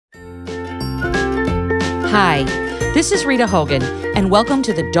Hi, this is Rita Hogan, and welcome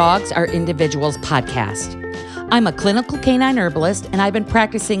to the Dogs Are Individuals podcast. I'm a clinical canine herbalist, and I've been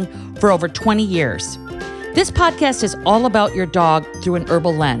practicing for over 20 years. This podcast is all about your dog through an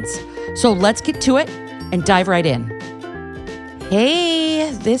herbal lens. So let's get to it and dive right in.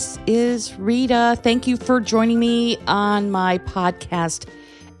 Hey, this is Rita. Thank you for joining me on my podcast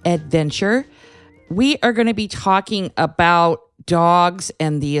adventure. We are going to be talking about dogs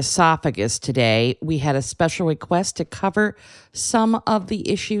and the esophagus today. We had a special request to cover some of the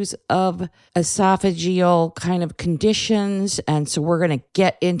issues of esophageal kind of conditions, and so we're going to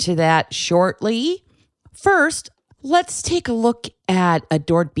get into that shortly. First, let's take a look at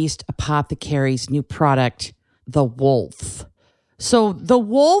Adored Beast Apothecary's new product, the Wolf. So the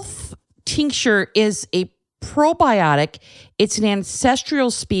Wolf tincture is a probiotic. It's an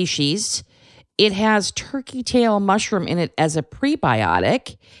ancestral species. It has turkey tail mushroom in it as a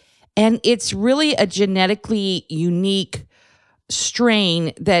prebiotic, and it's really a genetically unique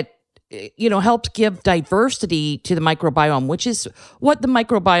strain that, helps give diversity to the microbiome, which is what the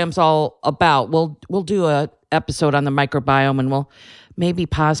microbiome's all about. We'll do a episode on the microbiome, and we'll maybe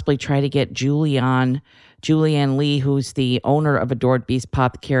possibly try to get Julianne Lee, who's the owner of Adored Beast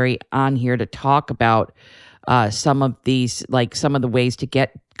Apothecary, on here to talk about some of these, like some of the ways to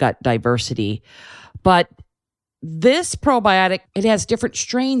get gut diversity. But this probiotic, it has different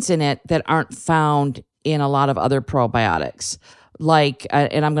strains in it that aren't found in a lot of other probiotics. Like,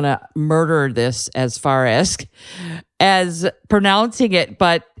 and I'm going to murder this as far as pronouncing it,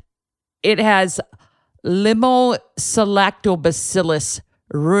 but it has Lactobacillus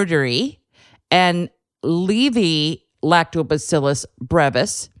reuteri and Lactobacillus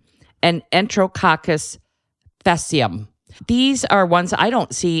brevis and Enterococcus faecium. These are ones I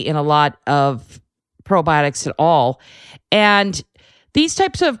don't see in a lot of probiotics at all. And these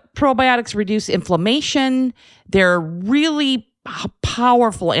types of probiotics reduce inflammation. They're really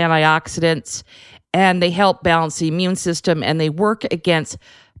powerful antioxidants, and they help balance the immune system, and they work against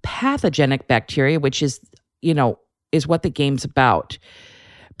pathogenic bacteria, which is what the game's about.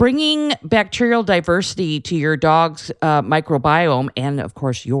 Bringing bacterial diversity to your dog's microbiome, and of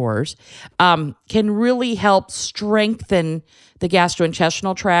course yours, can really help strengthen the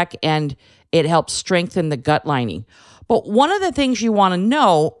gastrointestinal tract, and it helps strengthen the gut lining. But one of the things you want to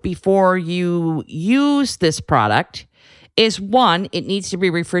know before you use this product is, one, it needs to be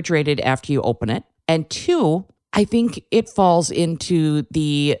refrigerated after you open it. And two, I think it falls into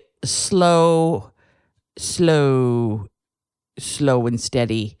the slow and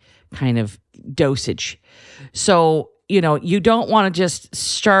steady kind of dosage. So, you don't want to just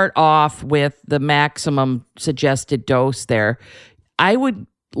start off with the maximum suggested dose there. I would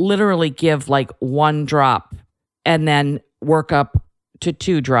literally give like 1 drop and then work up to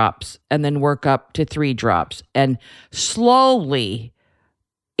 2 drops and then work up to 3 drops and slowly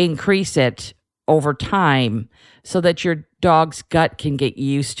increase it over time so that your dog's gut can get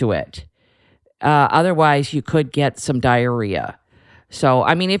used to it. Otherwise, you could get some diarrhea. So,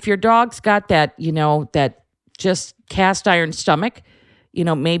 if your dog's got that, that just cast iron stomach,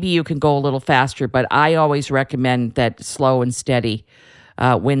 maybe you can go a little faster. But I always recommend that slow and steady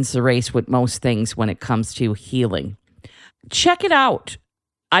wins the race with most things when it comes to healing. Check it out.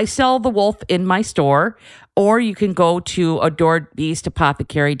 I sell the Wolf in my store, or you can go to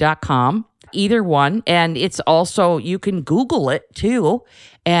adoredbeastapothecary.com. Either one. And it's also, you can Google it too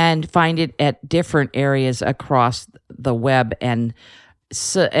and find it at different areas across the web. And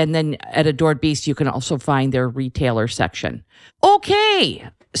then at Adored Beast, you can also find their retailer section. Okay,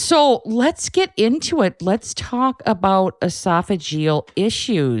 so let's get into it. Let's talk about esophageal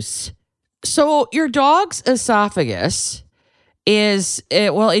issues. So your dog's esophagus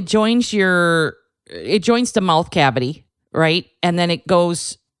it joins the mouth cavity, right? And then it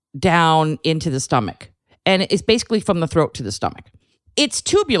goes down into the stomach, and it's basically from the throat to the stomach. It's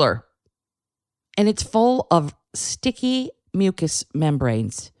tubular, and it's full of sticky mucous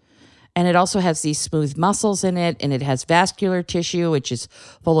membranes, and it also has these smooth muscles in it, and it has vascular tissue, which is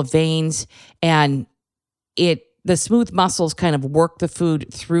full of veins, and the smooth muscles kind of work the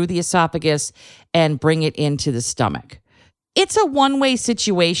food through the esophagus and bring it into the stomach. It's a one-way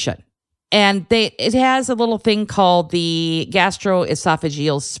situation. And it has a little thing called the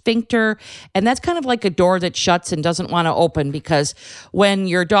gastroesophageal sphincter. And that's kind of like a door that shuts and doesn't want to open, because when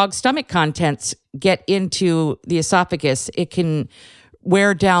your dog's stomach contents get into the esophagus, it can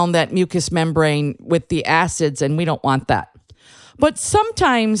wear down that mucous membrane with the acids, and we don't want that. But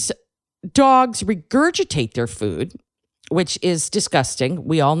sometimes dogs regurgitate their food, which is disgusting.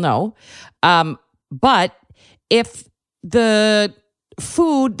 We all know. But if the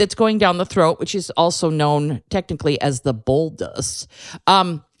food that's going down the throat, which is also known technically as the bolus,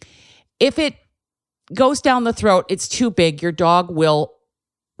 if it goes down the throat, it's too big, your dog will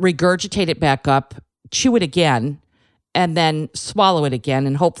regurgitate it back up, chew it again, and then swallow it again.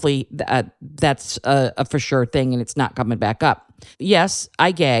 And hopefully that's a for sure thing and it's not coming back up. Yes,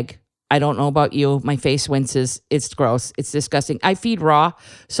 I gag. I don't know about you. My face winces. It's gross. It's disgusting. I feed raw,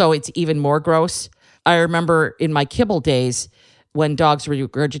 so it's even more gross. I remember in my kibble days when dogs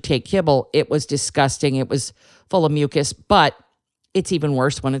regurgitate kibble, it was disgusting. It was full of mucus, but it's even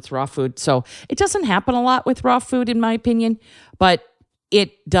worse when it's raw food. So it doesn't happen a lot with raw food, in my opinion, but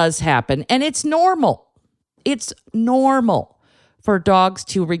it does happen. And it's normal. It's normal for dogs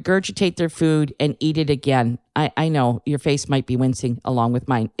to regurgitate their food and eat it again. I know your face might be wincing along with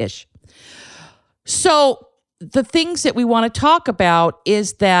mine-ish. So the things that we want to talk about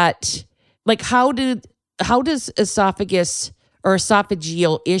is that, like, how does esophagus or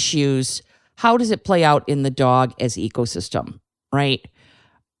esophageal issues, how does it play out in the dog as ecosystem, right?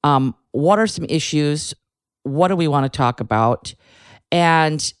 What are some issues? What do we want to talk about?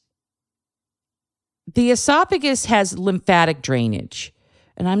 And the esophagus has lymphatic drainage.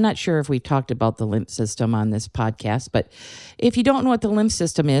 And I'm not sure if we've talked about the lymph system on this podcast, but if you don't know what the lymph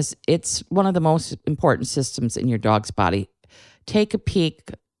system is, it's one of the most important systems in your dog's body. Take a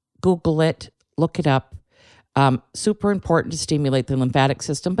peek, Google it, look it up. Super important to stimulate the lymphatic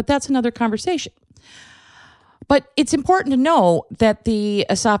system, but that's another conversation. But it's important to know that the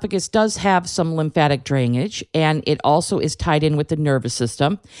esophagus does have some lymphatic drainage, and it also is tied in with the nervous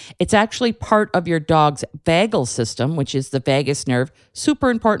system. It's actually part of your dog's vagal system, which is the vagus nerve, super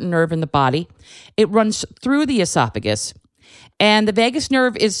important nerve in the body. It runs through the esophagus, and the vagus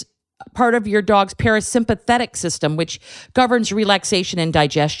nerve is part of your dog's parasympathetic system, which governs relaxation and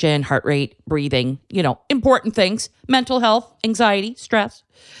digestion, heart rate, breathing, important things, mental health, anxiety, stress.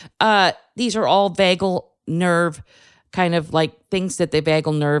 These are all vagal nerve, kind of like things that the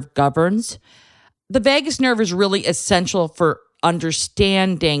vagal nerve governs. The vagus nerve is really essential for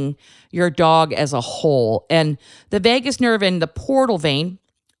understanding your dog as a whole. And the vagus nerve and the portal vein,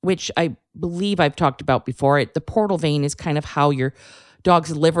 which I believe I've talked about before, the portal vein is kind of how your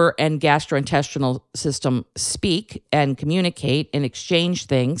dog's liver and gastrointestinal system speak and communicate and exchange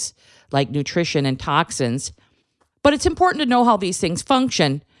things like nutrition and toxins. But it's important to know how these things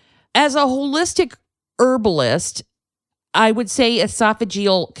function. As a holistic herbalist, I would say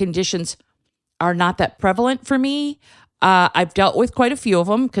esophageal conditions are not that prevalent for me. I've dealt with quite a few of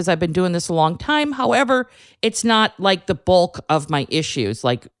them because I've been doing this a long time. However, it's not like the bulk of my issues,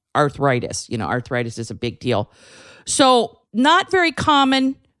 like arthritis. Arthritis is a big deal. So not very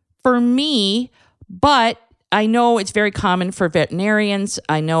common for me, but I know it's very common for veterinarians.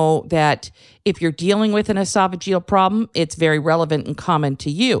 I know that if you're dealing with an esophageal problem, it's very relevant and common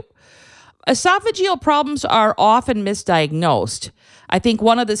to you. Esophageal problems are often misdiagnosed. I think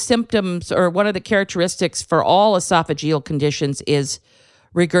one of the symptoms or one of the characteristics for all esophageal conditions is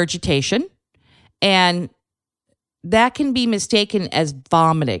regurgitation, and that can be mistaken as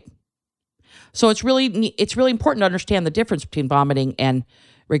vomiting. So it's really important to understand the difference between vomiting and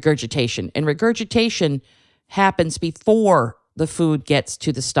regurgitation. And regurgitation happens before the food gets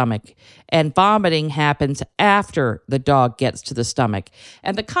to the stomach, and vomiting happens after the dog gets to the stomach.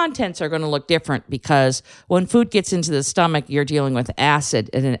 And the contents are going to look different because when food gets into the stomach, you're dealing with acid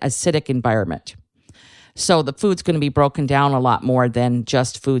in an acidic environment. So the food's going to be broken down a lot more than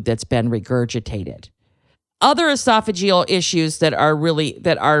just food that's been regurgitated. Other esophageal issues that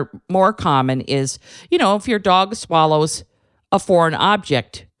are more common is, if your dog swallows a foreign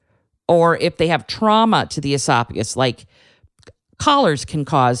object, or if they have trauma to the esophagus, like collars can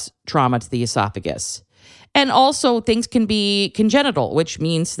cause trauma to the esophagus. And also things can be congenital, which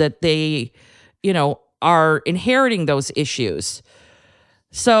means that they, are inheriting those issues.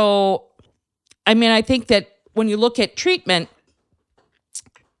 So, I think that when you look at treatment,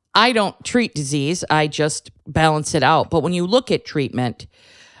 I don't treat disease, I just balance it out. But when you look at treatment,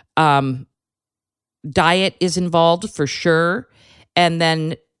 diet is involved for sure. And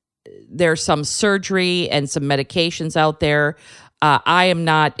then there's some surgery and some medications out there. I am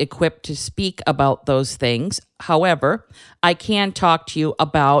not equipped to speak about those things. However, I can talk to you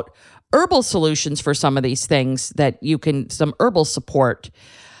about herbal solutions for some of these things some herbal support.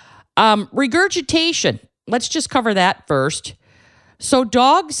 Regurgitation. Let's just cover that first. So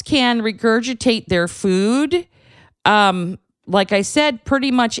dogs can regurgitate their food, like I said,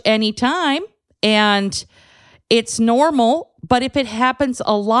 pretty much any time. And it's normal, but if it happens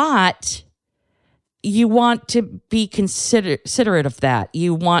a lot, you want to be considerate of that.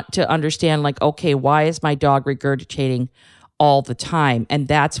 You want to understand, okay, why is my dog regurgitating all the time. And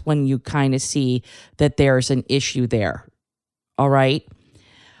that's when you kind of see that there's an issue there. All right.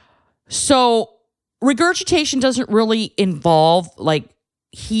 So regurgitation doesn't really involve like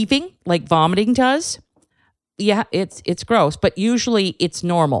heaving like vomiting does. Yeah, it's gross, but usually it's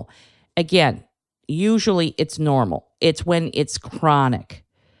normal. Again, usually it's normal. It's when it's chronic.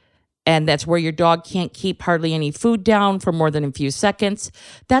 And that's where your dog can't keep hardly any food down for more than a few seconds.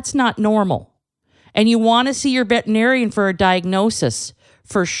 That's not normal. And you want to see your veterinarian for a diagnosis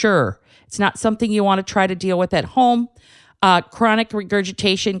for sure. It's not something you want to try to deal with at home. Chronic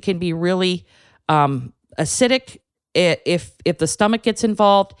regurgitation can be really acidic if the stomach gets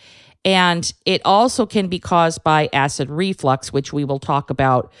involved. And it also can be caused by acid reflux, which we will talk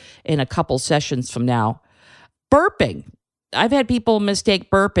about in a couple sessions from now. Burping. I've had people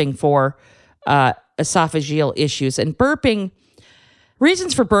mistake burping for esophageal issues. And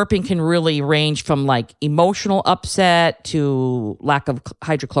reasons for burping can really range from like emotional upset to lack of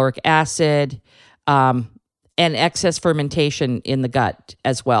hydrochloric acid, and excess fermentation in the gut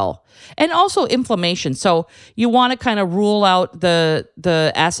as well. And also inflammation. So you want to kind of rule out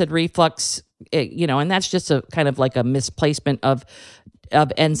the acid reflux, and that's just a kind of like a misplacement of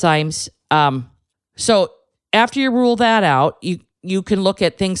enzymes. So after you rule that out, you can look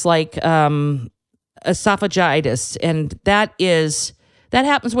at things like esophagitis, and that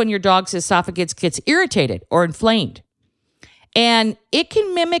happens when your dog's esophagus gets irritated or inflamed. And it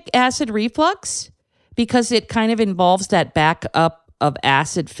can mimic acid reflux because it kind of involves that backup of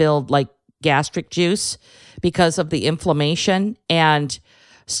acid-filled like gastric juice because of the inflammation. And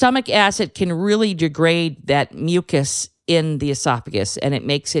stomach acid can really degrade that mucus in the esophagus, and it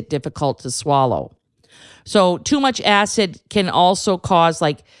makes it difficult to swallow. So too much acid can also cause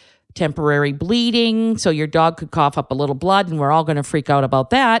like temporary bleeding. So your dog could cough up a little blood, and we're all going to freak out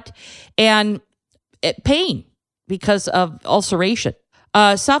about that. And pain because of ulceration.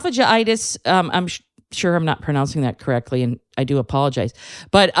 Esophagitis, I'm sure I'm not pronouncing that correctly, and I do apologize.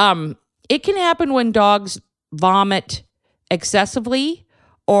 But it can happen when dogs vomit excessively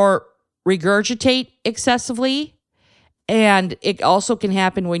or regurgitate excessively. And it also can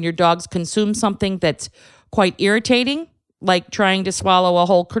happen when your dogs consume something that's quite irritating, like trying to swallow a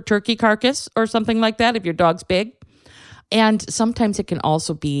whole turkey carcass or something like that if your dog's big. And sometimes it can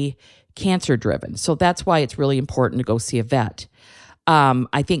also be cancer-driven. So that's why it's really important to go see a vet.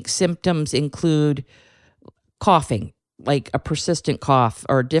 I think symptoms include coughing, like a persistent cough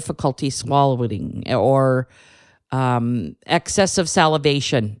or difficulty swallowing or excessive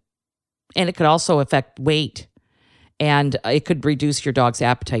salivation. And it could also affect weight, and it could reduce your dog's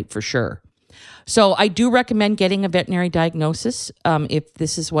appetite for sure. So I do recommend getting a veterinary diagnosis if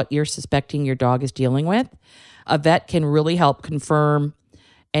this is what you're suspecting your dog is dealing with. A vet can really help confirm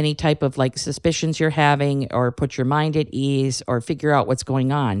any type of like suspicions you're having or put your mind at ease or figure out what's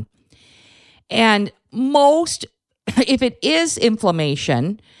going on. And if it is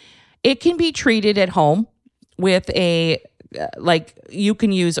inflammation, it can be treated at home with you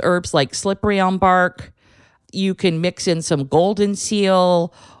can use herbs like slippery elm bark. You can mix in some golden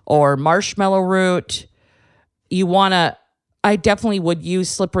seal or marshmallow root. I definitely would use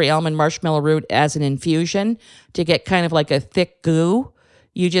slippery elm and marshmallow root as an infusion to get kind of like a thick goo.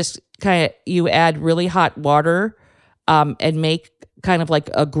 You add really hot water and make kind of like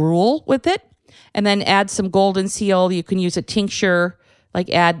a gruel with it, and then add some golden seal. You can use a tincture, like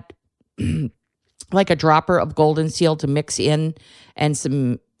add like a dropper of golden seal to mix in,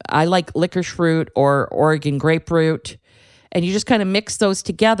 and I like licorice root or Oregon grapefruit, and you just kind of mix those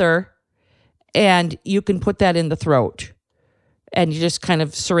together, and you can put that in the throat, and you just kind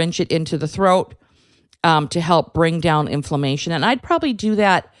of syringe it into the throat to help bring down inflammation. And I'd probably do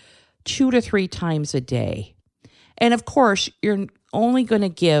that 2 to 3 times a day. And of course, you're only going to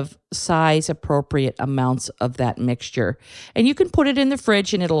give size appropriate amounts of that mixture. And you can put it in the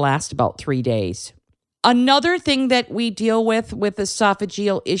fridge and it'll last about 3 days. Another thing that we deal with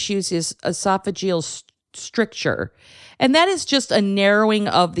esophageal issues is esophageal stricture. And that is just a narrowing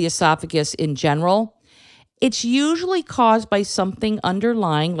of the esophagus in general. It's usually caused by something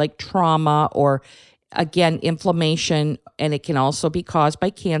underlying like trauma or, again, inflammation, and it can also be caused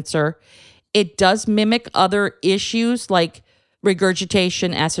by cancer. It does mimic other issues like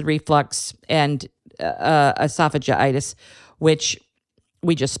regurgitation, acid reflux, and esophagitis, which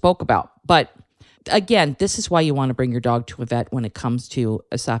we just spoke about. But again, this is why you want to bring your dog to a vet when it comes to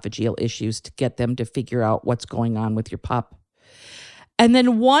esophageal issues, to get them to figure out what's going on with your pup. And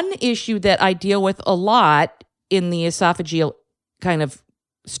then one issue that I deal with a lot in the esophageal kind of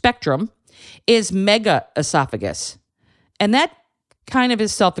spectrum is mega esophagus. And that kind of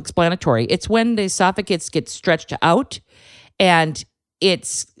is self-explanatory. It's when the esophagus gets stretched out and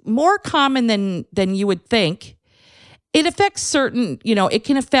it's more common than you would think. It affects certain, it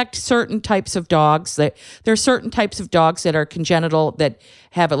can affect certain types of dogs. There are certain types of dogs that are congenital that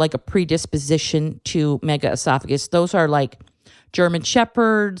have like a predisposition to megaesophagus. Those are like German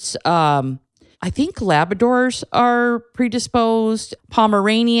Shepherds. I think Labradors are predisposed.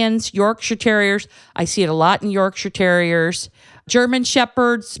 Pomeranians, Yorkshire Terriers. I see it a lot in Yorkshire Terriers. German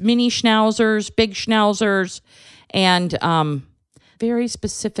Shepherds, mini Schnauzers, big Schnauzers, and very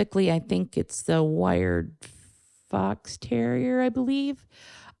specifically, I think it's the wired Fox Terrier, I believe.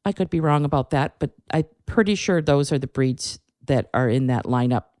 I could be wrong about that, but I'm pretty sure those are the breeds that are in that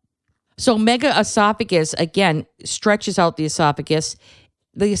lineup. So megaesophagus, again, stretches out the esophagus.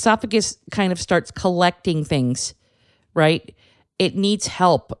 The esophagus kind of starts collecting things, right? It needs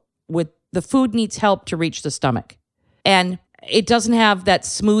help the food needs help to reach the stomach. And it doesn't have that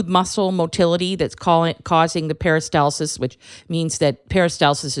smooth muscle motility that's causing the peristalsis, which means that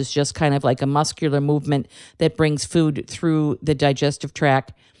peristalsis is just kind of like a muscular movement that brings food through the digestive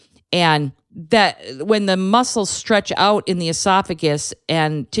tract. And that when the muscles stretch out in the esophagus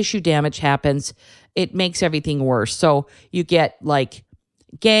and tissue damage happens, it makes everything worse. So you get like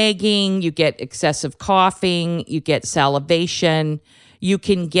gagging, you get excessive coughing, you get salivation, you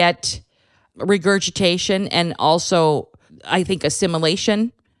can get regurgitation, and also I think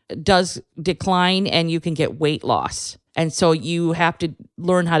assimilation does decline, and you can get weight loss. And so you have to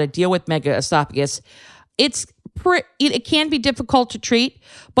learn how to deal with megaesophagus. It can be difficult to treat,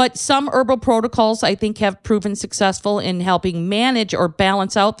 but some herbal protocols I think have proven successful in helping manage or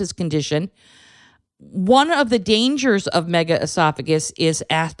balance out this condition. One of the dangers of megaesophagus is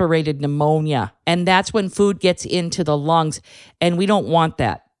aspirated pneumonia, and that's when food gets into the lungs, and we don't want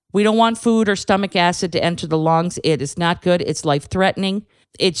that. We don't want food or stomach acid to enter the lungs. It is not good. It's life-threatening.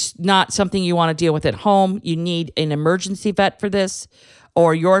 It's not something you want to deal with at home. You need an emergency vet for this,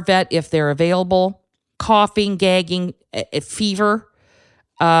 or your vet if they're available. Coughing, gagging, fever,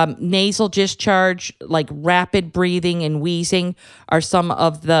 nasal discharge, like rapid breathing and wheezing are some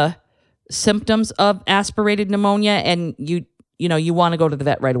of the symptoms of aspirated pneumonia, and you want to go to the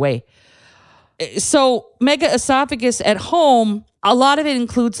vet right away. So megaesophagus at home, a lot of it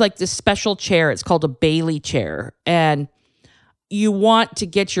includes like this special chair. It's called a Bailey chair. And you want to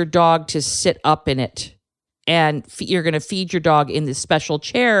get your dog to sit up in it. And you're going to feed your dog in this special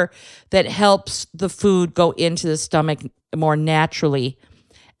chair that helps the food go into the stomach more naturally.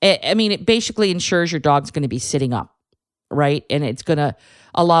 I mean, it basically ensures your dog's going to be sitting up, right? And it's going to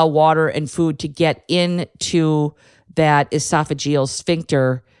allow water and food to get into that esophageal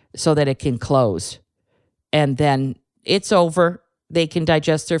sphincter so that it can close. And then it's over. They can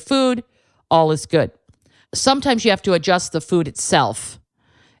digest their food. All is good. Sometimes you have to adjust the food itself.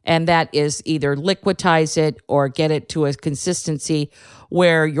 And that is either liquidize it or get it to a consistency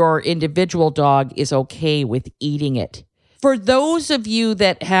where your individual dog is okay with eating it. For those of you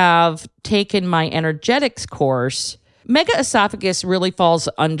that have taken my energetics course, megaesophagus really falls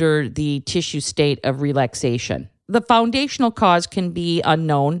under the tissue state of relaxation. The foundational cause can be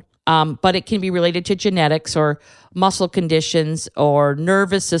unknown, but it can be related to genetics or muscle conditions or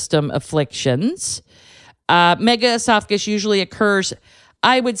nervous system afflictions. Megaesophagus usually occurs,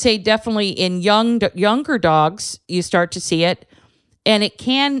 I would say, definitely in younger dogs. You start to see it, and it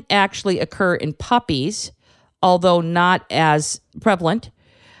can actually occur in puppies, although not as prevalent.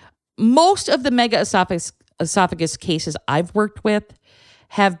 Most of the megaesophagus cases I've worked with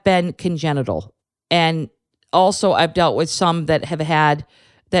have been congenital, and also I've dealt with some that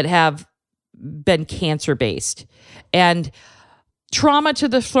have been cancer-based. And trauma to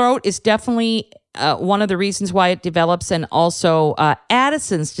the throat is definitely one of the reasons why it develops, and also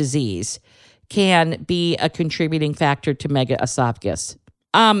Addison's disease can be a contributing factor to megaesophagus.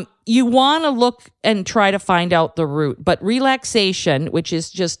 You want to look and try to find out the root, but relaxation, which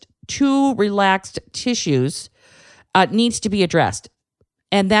is just too relaxed tissues, needs to be addressed.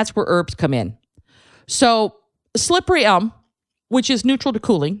 And that's where herbs come in. So slippery elm, which is neutral to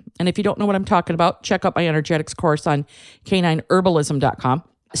cooling. And if you don't know what I'm talking about, check out my energetics course on canineherbalism.com.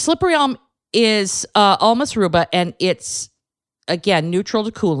 Slippery elm is Ulmus rubra, and it's, again, neutral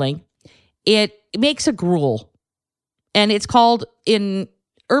to cooling. It makes a gruel, and it's called, in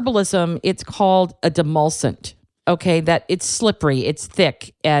herbalism, it's called a demulcent. Okay, that it's slippery, it's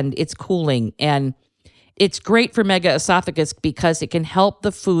thick, and it's cooling, and it's great for megaesophagus because it can help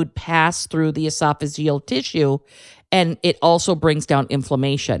the food pass through the esophageal tissue, and it also brings down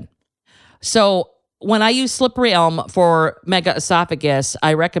inflammation. So when I use slippery elm for megaesophagus,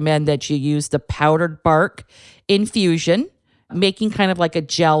 I recommend that you use the powdered bark infusion, making kind of like a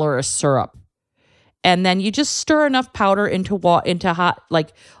gel or a syrup. And then you just stir enough powder into hot,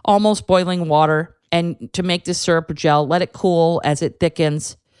 like almost boiling water, and to make this syrup or gel. Let it cool. As it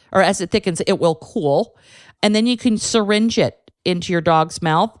thickens, it will cool. And then you can syringe it into your dog's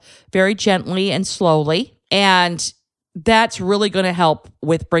mouth very gently and slowly. And that's really going to help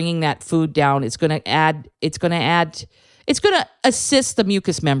with bringing that food down. It's going to assist the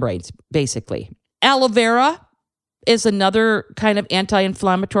mucous membranes, basically. Aloe vera is another kind of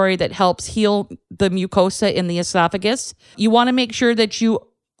anti-inflammatory that helps heal the mucosa in the esophagus. You want to make sure that you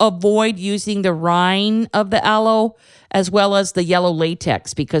avoid using the rind of the aloe as well as the yellow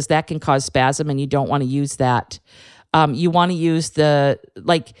latex, because that can cause spasm and you don't want to use that. You want to use the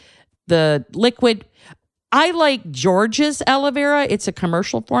liquid. I like George's aloe vera. It's a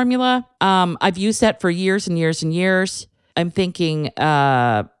commercial formula. I've used that for years and years and years. I'm thinking,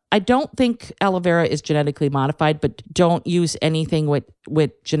 I don't think aloe vera is genetically modified, but don't use anything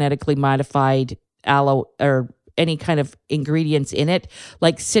with genetically modified aloe or any kind of ingredients in it.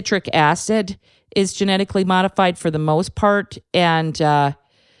 Like citric acid is genetically modified for the most part, and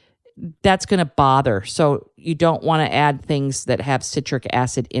that's going to bother. So you don't want to add things that have citric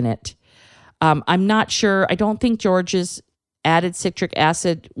acid in it. I'm not sure. I don't think George's added citric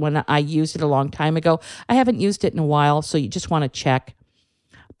acid when I used it a long time ago. I haven't used it in a while, so you just want to check.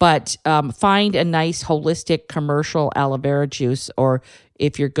 But find a nice holistic commercial aloe vera juice, or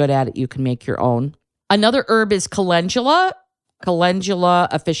if you're good at it, you can make your own. Another herb is calendula. Calendula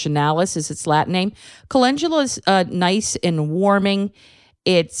officinalis is its Latin name. Calendula is nice and warming.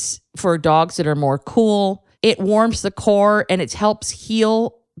 It's for dogs that are more cool. It warms the core and it helps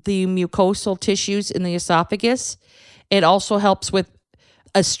heal the mucosal tissues in the esophagus. It also helps with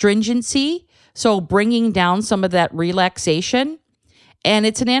astringency, so bringing down some of that relaxation. And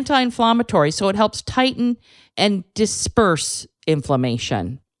it's an anti-inflammatory, so it helps tighten and disperse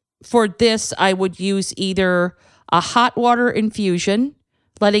inflammation. For this, I would use either a hot water infusion,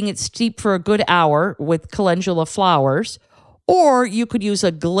 letting it steep for a good hour with calendula flowers, or you could use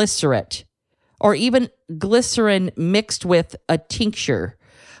a glycerate, or even glycerin mixed with a tincture.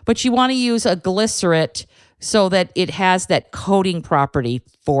 But you want to use a glycerate so that it has that coating property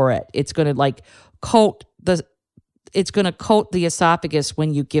for it. It's going to coat the esophagus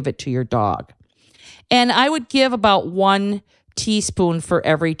when you give it to your dog. And I would give about 1 teaspoon for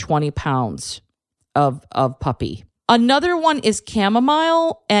every 20 pounds of puppy. Another one is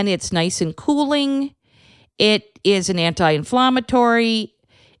chamomile, and it's nice and cooling. It is an anti-inflammatory.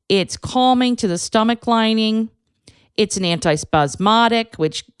 It's calming to the stomach lining. It's an antispasmodic,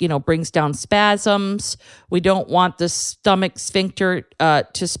 which, brings down spasms. We don't want the stomach sphincter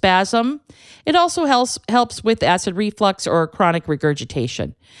to spasm. It also helps with acid reflux or chronic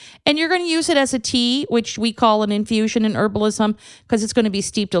regurgitation. And you're going to use it as a tea, which we call an infusion in herbalism, because it's going to be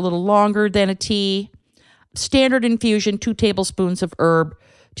steeped a little longer than a tea. Standard infusion, 2 tablespoons of herb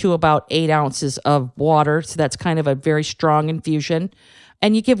to about 8 ounces of water. So that's kind of a very strong infusion.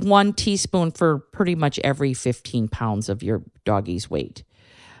 And you give 1 teaspoon for pretty much every 15 pounds of your doggy's weight.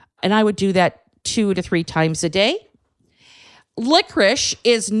 And I would do that 2 to 3 times a day. Licorice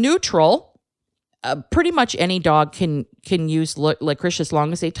is neutral. Pretty much any dog can use licorice as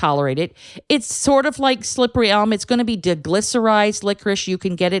long as they tolerate it. It's sort of like slippery elm. It's going to be deglycerized licorice. You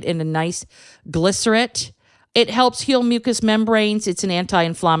can get it in a nice glycerate. It helps heal mucous membranes. It's an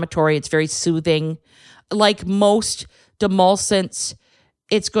anti-inflammatory. It's very soothing. Like most demulcents,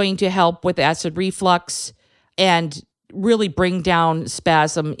 it's going to help with acid reflux and really bring down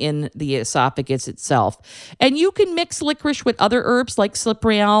spasm in the esophagus itself. And you can mix licorice with other herbs like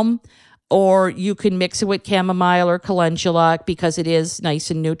slippery elm, or you can mix it with chamomile or calendula because it is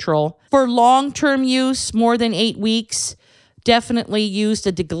nice and neutral. For long-term use, more than 8 weeks, definitely use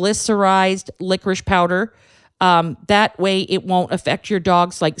the deglycerized licorice powder. That way it won't affect your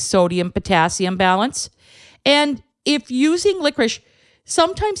dog's sodium-potassium balance. And if using licorice,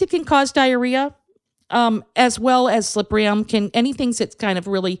 sometimes it can cause diarrhea, as well as slippery elm anything that's kind of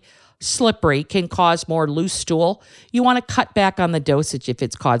really slippery can cause more loose stool. You want to cut back on the dosage if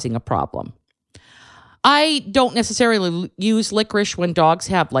it's causing a problem. I don't necessarily use licorice when dogs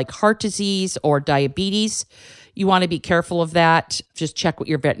have heart disease or diabetes. You want to be careful of that. Just check with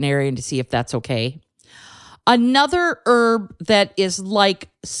your veterinarian to see if that's okay. Another herb that is like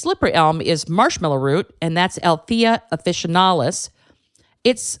slippery elm is marshmallow root, and that's Althea officinalis.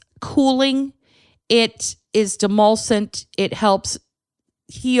 It's cooling. It is demulcent. It helps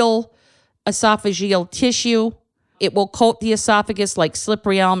heal esophageal tissue. It will coat the esophagus like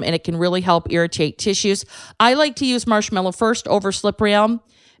slippery elm, and it can really help irritate tissues. I like to use marshmallow first over slippery elm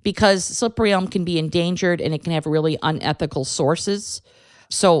because slippery elm can be endangered and it can have really unethical sources.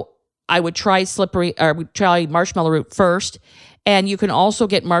 So I would try marshmallow root first. And you can also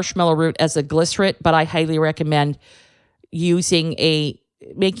get marshmallow root as a glycerate, but I highly recommend making a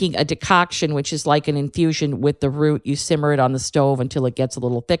decoction, which is like an infusion with the root. You simmer it on the stove until it gets a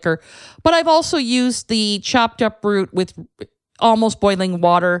little thicker. But I've also used the chopped up root with almost boiling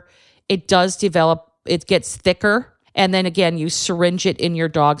water. It gets thicker. And then again, you syringe it in your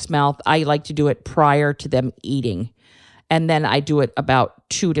dog's mouth. I like to do it prior to them eating. And then I do it about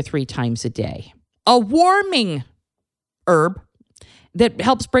 2 to 3 times a day. A warming herb that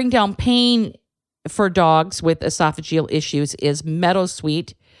helps bring down pain for dogs with esophageal issues is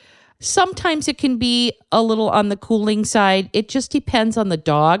meadowsweet. Sometimes it can be a little on the cooling side. It just depends on the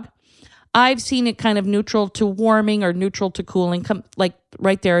dog. I've seen it kind of neutral to warming or neutral to cooling, like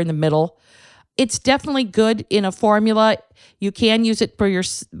right there in the middle. It's definitely good in a formula. You can use it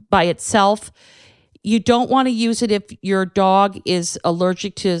by itself. You don't want to use it if your dog is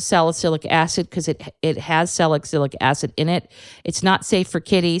allergic to salicylic acid because it has salicylic acid in it. It's not safe for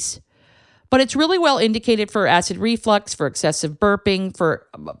kitties, but it's really well indicated for acid reflux, for excessive burping, for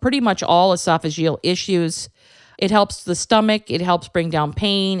pretty much all esophageal issues. It helps the stomach. It helps bring down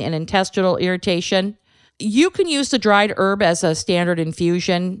pain and intestinal irritation. You can use the dried herb as a standard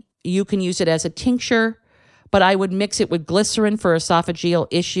infusion. You can use it as a tincture, but I would mix it with glycerin for esophageal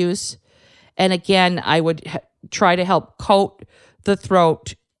issues. And again, I would try to help coat the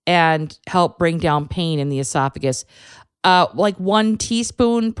throat and help bring down pain in the esophagus. Like 1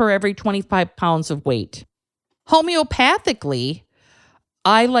 teaspoon per every 25 pounds of weight. Homeopathically,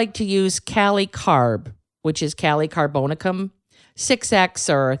 I like to use Kali Carb, which is Kali Carbonicum,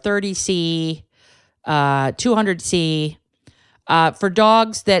 6X or 30C, 200C, for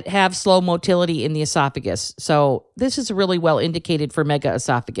dogs that have slow motility in the esophagus. So this is really well indicated for mega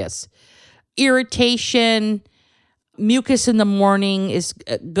esophagus. Irritation, mucus in the morning is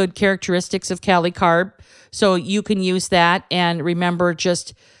good characteristics of Kali Carb. So you can use that. And remember,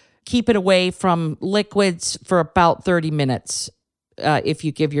 just keep it away from liquids for about 30 minutes if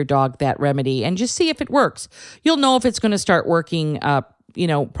you give your dog that remedy. And just see if it works. You'll know if it's going to start working,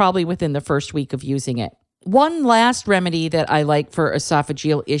 probably within the first week of using it. One last remedy that I like for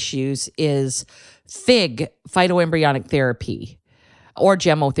esophageal issues is FIG, phytoembryonic therapy, or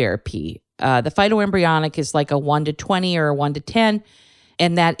gemotherapy. The phytoembryonic is like a 1 to 20 or a 1 to 10,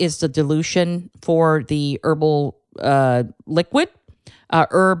 and that is the dilution for the herbal liquid.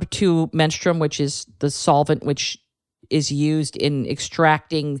 Herb to menstruum, which is the solvent which is used in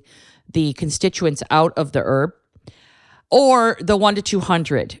extracting the constituents out of the herb. Or the 1 to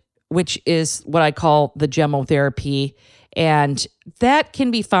 200, which is what I call the gemotherapy. And that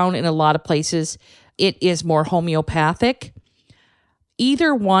can be found in a lot of places. It is more homeopathic.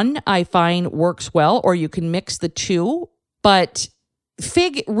 Either one I find works well, or you can mix the two. But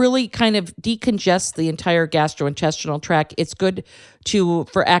FIG really kind of decongest the entire gastrointestinal tract. It's good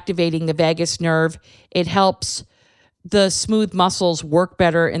for activating the vagus nerve. It helps the smooth muscles work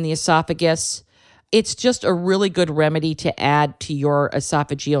better in the esophagus. It's just a really good remedy to add to your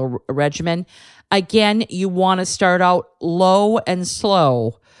esophageal regimen. Again, you want to start out low and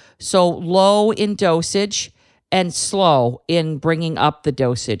slow. So low in dosage and slow in bringing up the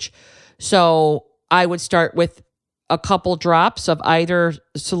dosage. So I would start with a couple drops of either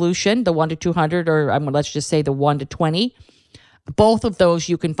solution, the 1 to 200, or let's just say the 1 to 20. Both of those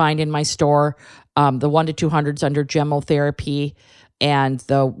you can find in my store. The 1 to 200 is under gemotherapy, and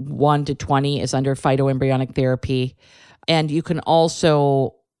the 1 to 20 is under phytoembryonic therapy. And you can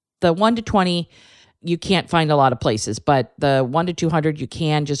also, the 1 to 20, you can't find a lot of places, but the 1 to 200, you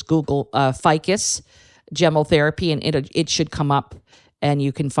can just Google ficus gemotherapy, and it should come up, and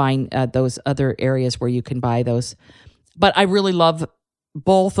you can find those other areas where you can buy those. But I really love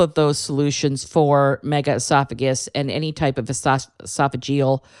both of those solutions for mega esophagus and any type of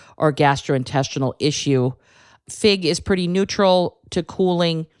esophageal or gastrointestinal issue. FIG is pretty neutral to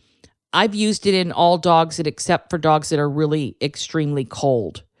cooling. I've used it in all dogs except for dogs that are really extremely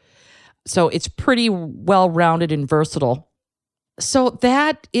cold. So it's pretty well-rounded and versatile. So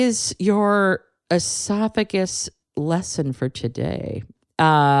that is your esophagus lesson for today.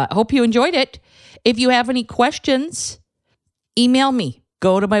 I hope you enjoyed it. If you have any questions, email me.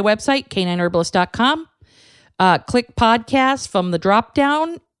 Go to my website, canineherbalist.com. Click podcast from the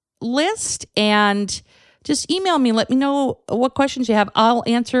drop-down list and just email me. Let me know what questions you have. I'll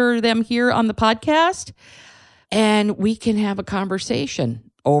answer them here on the podcast, and we can have a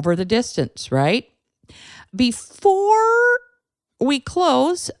conversation over the distance, right? Before we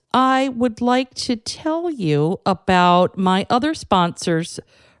close, I would like to tell you about my other sponsor's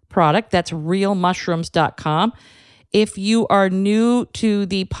product. That's realmushrooms.com. If you are new to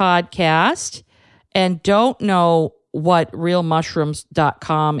the podcast and don't know what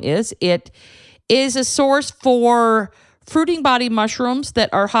realmushrooms.com is, it is a source for fruiting body mushrooms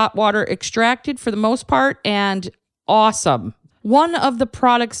that are hot water extracted for the most part and awesome. One of the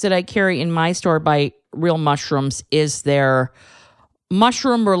products that I carry in my store by Real Mushrooms is their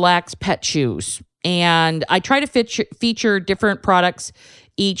Mushroom Relax Pet Chews. And I try to feature different products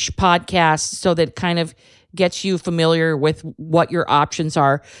each podcast so that it kind of gets you familiar with what your options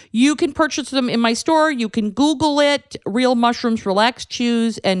are. You can purchase them in my store. You can Google it, Real Mushrooms Relax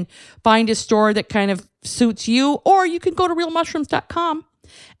Chews, and find a store that kind of suits you. Or you can go to realmushrooms.com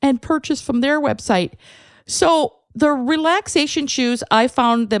and purchase from their website. So the relaxation chews, I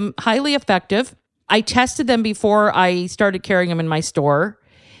found them highly effective. I tested them before I started carrying them in my store.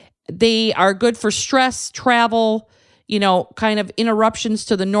 They are good for stress, travel, kind of interruptions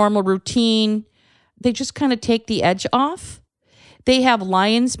to the normal routine. They just kind of take the edge off. They have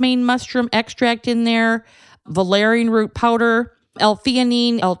lion's mane mushroom extract in there, valerian root powder,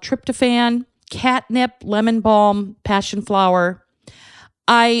 L-theanine, L-tryptophan, catnip, lemon balm, passion flower.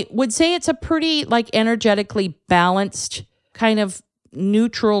 I would say it's a pretty energetically balanced, kind of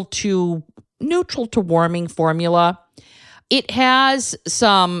neutral to warming formula. It has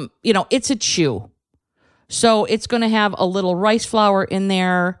some, it's a chew. So it's going to have a little rice flour in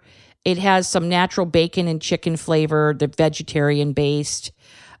there. It has some natural bacon and chicken flavor. They're vegetarian based.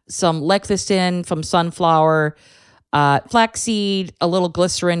 Some lecithin from sunflower, flaxseed, a little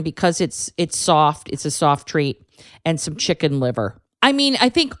glycerin because it's soft. It's a soft treat, and some chicken liver. I mean, I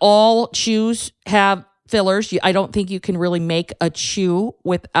think all chews have fillers. I don't think you can really make a chew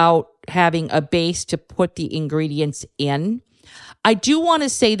without having a base to put the ingredients in. I do want to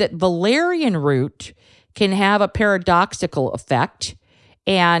say that valerian root can have a paradoxical effect,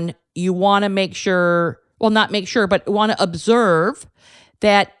 and you want to want to observe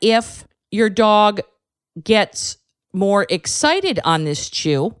that if your dog gets more excited on this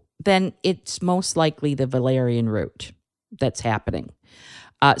chew, then it's most likely the valerian root that's happening.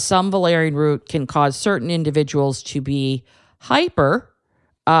 Some valerian root can cause certain individuals to be hyper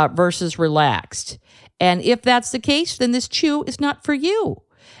versus relaxed. And if that's the case, then this chew is not for you.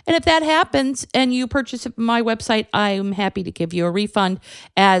 And if that happens and you purchase it from my website, I'm happy to give you a refund,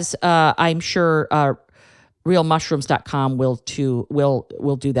 as I'm sure realmushrooms.com will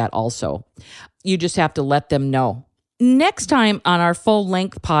do that also. You just have to let them know. Next time on our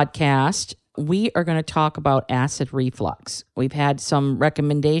full-length podcast, we are going to talk about acid reflux. We've had some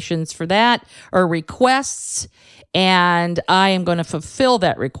recommendations for that, or requests, and I am going to fulfill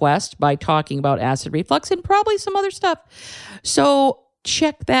that request by talking about acid reflux and probably some other stuff. So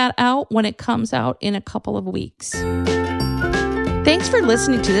check that out when it comes out in a couple of weeks. Thanks for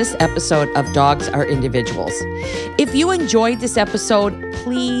listening to this episode of Dogs Are Individuals. If you enjoyed this episode,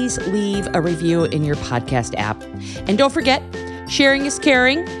 please leave a review in your podcast app. And don't forget, sharing is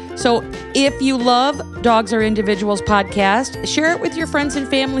caring. So if you love Dogs Are Individuals podcast, share it with your friends and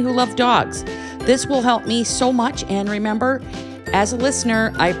family who love dogs. This will help me so much. And remember, as a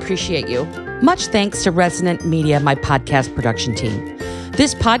listener, I appreciate you. Much thanks to Resonant Media, my podcast production team.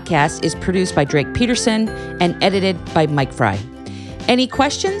 This podcast is produced by Drake Peterson and edited by Mike Fry. Any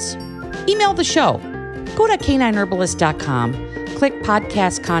questions? Email the show. Go to canineherbalist.com, click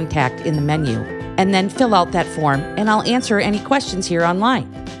Podcast Contact in the menu, and then fill out that form, and I'll answer any questions here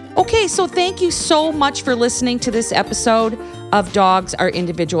online. Okay, so thank you so much for listening to this episode of Dogs Are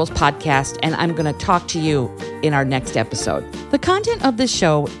Individuals podcast, and I'm going to talk to you in our next episode. The content of this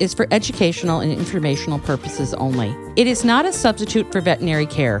show is for educational and informational purposes only. It is not a substitute for veterinary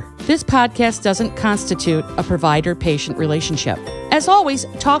care. This podcast doesn't constitute a provider-patient relationship. As always,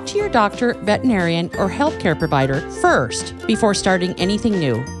 talk to your doctor, veterinarian, or healthcare provider first before starting anything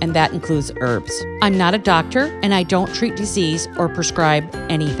new, and that includes herbs. I'm not a doctor, and I don't treat disease or prescribe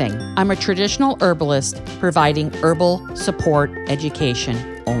anything. I'm a traditional herbalist providing herbal support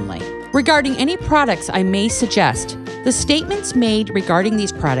education only. Regarding any products I may suggest, the statements made regarding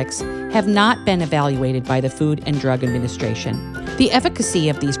these products have not been evaluated by the Food and Drug Administration. The efficacy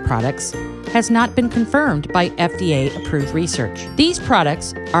of these products has not been confirmed by FDA-approved research. These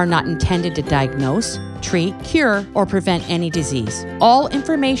products are not intended to diagnose, treat, cure, or prevent any disease. All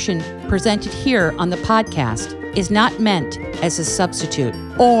information presented here on the podcast is not meant as a substitute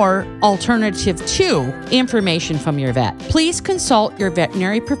or alternative to information from your vet. Please consult your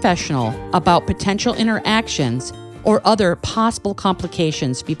veterinary professional about potential interactions or other possible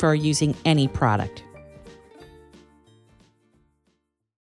complications before using any product.